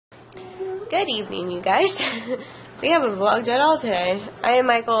Good evening, you guys. We haven't vlogged at all today. I and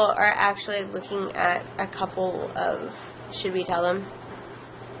Michael are actually looking at a couple of... Should we tell them?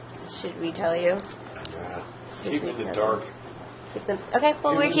 Should we tell you? Keep it in the dark. Keep them. Okay,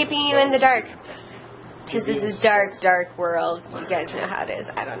 well, we're keeping you in the dark. Because it's a dark, dark world. You guys know how it is.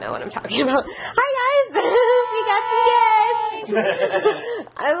 I don't know what I'm talking about. Hi, guys! We got some guests!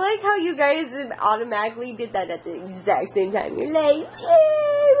 I like how you guys automatically did that at the exact same time. You're like,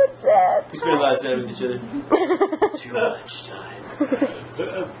 yay, what's up? We spend a lot of time with each other. Too much time.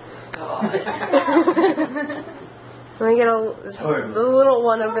 God. Can I get the little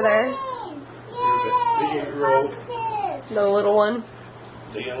one over there? The little one.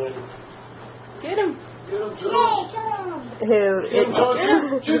 Dylan. Get him. Get him, Who?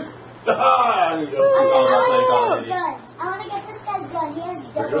 I want to get this guy's gun. He has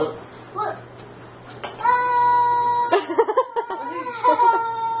guns. Look.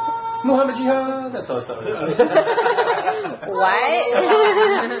 Muhammad Jihad. That's all I thought. What?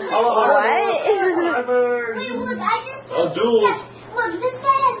 What? Wait, look, I just took duels. this guy. Look, this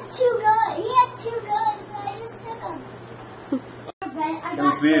guy has 2 guns. He had 2 guns, and I just took them. It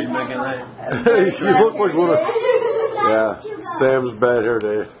looks weird, I'm not gonna lie. You look like one of... Yeah, Sam's bad hair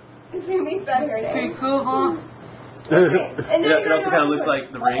day. Sammy's bad hair day. Pretty cool, huh? Yeah, it also kind of looks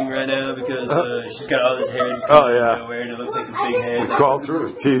like the Ring right now because she's got all this hair just Oh, yeah. nowhere and it looks like this big head. Crawl through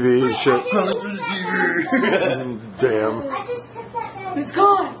the TV and shit. Damn. I just took that guy. It's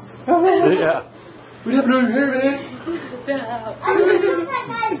gone. Yeah. What happened to your hair, man? I just took that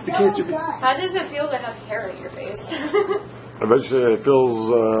guy's double gun. How does it feel to have hair in your face? I bet you it feels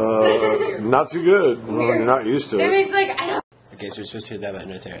not too good when you're not used to it. Sammy's like, I don't... Okay, so we're supposed to hit that button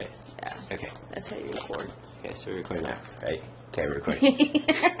right there, right? Yeah. Okay. That's how you record. Okay, so we're recording now, right? Okay, we're recording.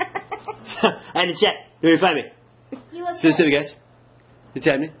 I had to check. Let me find me. You look So what's up, guys? What's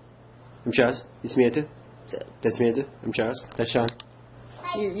happening? I'm Charles. It's Samantha. That's Samantha. I'm Charles. That's Sean.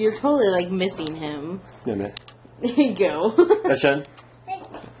 You're totally like missing him. No, I'm not. There you go. That's Sean.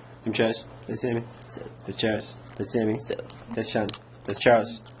 I'm Charles. That's Sammy. That's Charles. That's Sammy. That's Sean. That's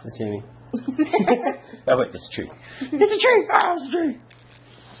Charles. That's Sammy. Oh wait, that's a tree. It's a tree. Oh, it's a tree.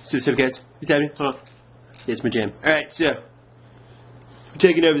 So what's up, guys? What's happening? Huh? Yeah, it's my jam. All right, so we're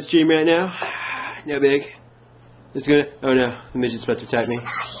taking over the stream right now. No big. It's gonna. Oh no, the midget's about to attack me. It's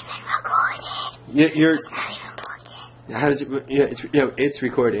not even recorded. You're. It's not even plugged in. How does it? Yeah, it's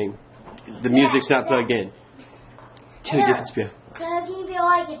recording. The music's not plugged in. Tell me difference, bro. So creepy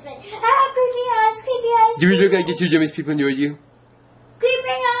eyes, it's been creepy eyes, creepy eyes. Do we look like the two dumbest people in the world? You? Creepy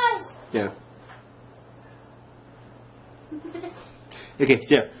eyes. Yeah. Okay,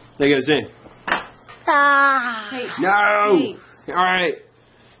 so like I was saying. Hey, No. Hey. All right.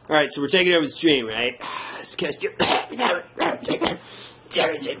 So we're taking over the stream, right? Let's cast you. All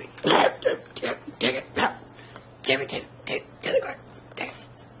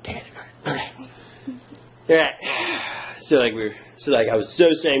right. So like I was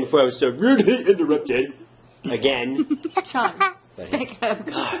so saying before, I was so rudely interrupted again. Sean. We're taking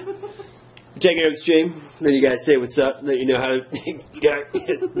over the stream. Then you guys say what's up. Let you know how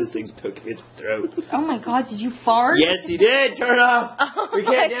this thing's poking me in the throat. Oh my god, did you fart? Yes, he did. Turn it off. We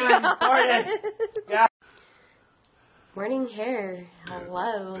can't do it. Farted. Yeah. Morning hair.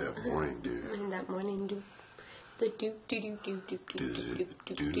 Hello. That morning, dude. And that morning, dude. The doop doop doop doop doop doop doop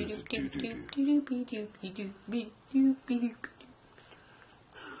doop doop doop doop doop.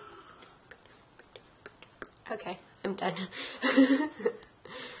 Okay, I'm done.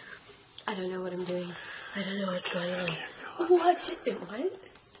 I don't know what I'm doing. I don't know what's going on. What?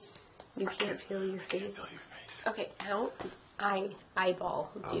 You can't feel your face? Okay, ow.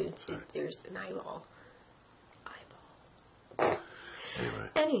 Eyeball, dude. There's an eyeball.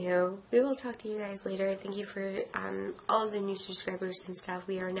 Anywho, we will talk to you guys later. Thank you for all of the new subscribers and stuff.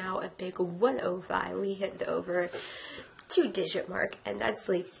 We are now a big 105. We hit the over 2-digit mark, and that's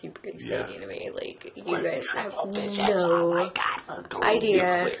like super exciting to me. Like, you guys have no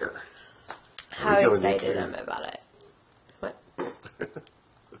idea how excited I'm about it. What?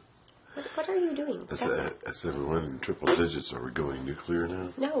 What are you doing? I said we went in triple digits. Are we going nuclear now?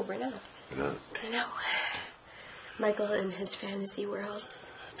 No, we're not. We're not. No. Michael in his fantasy worlds.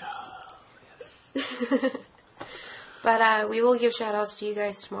 But we will give shout outs to you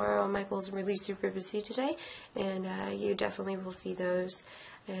guys tomorrow. Michael's really super busy today, and you definitely will see those.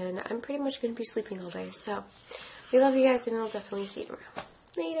 And I'm pretty much going to be sleeping all day. So we love you guys, and we'll definitely see you tomorrow.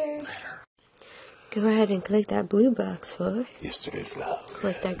 Later. Go ahead and click that blue box for Yesterday's vlog.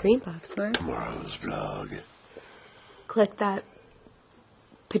 Click that green box for Tomorrow's vlog. Click that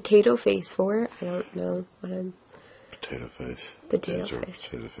potato face for I don't know what I'm Potato face. Potato Insert face.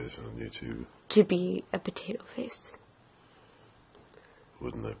 Potato face on YouTube. To be a potato face.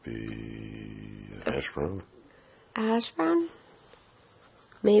 Wouldn't that be a hash brown? Hash brown?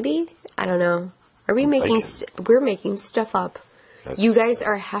 Maybe? I don't know. Are we I'm making... thinking. We're making stuff up. That's, You guys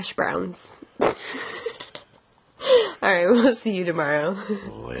are hash browns. Alright, we'll see you tomorrow.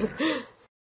 Later.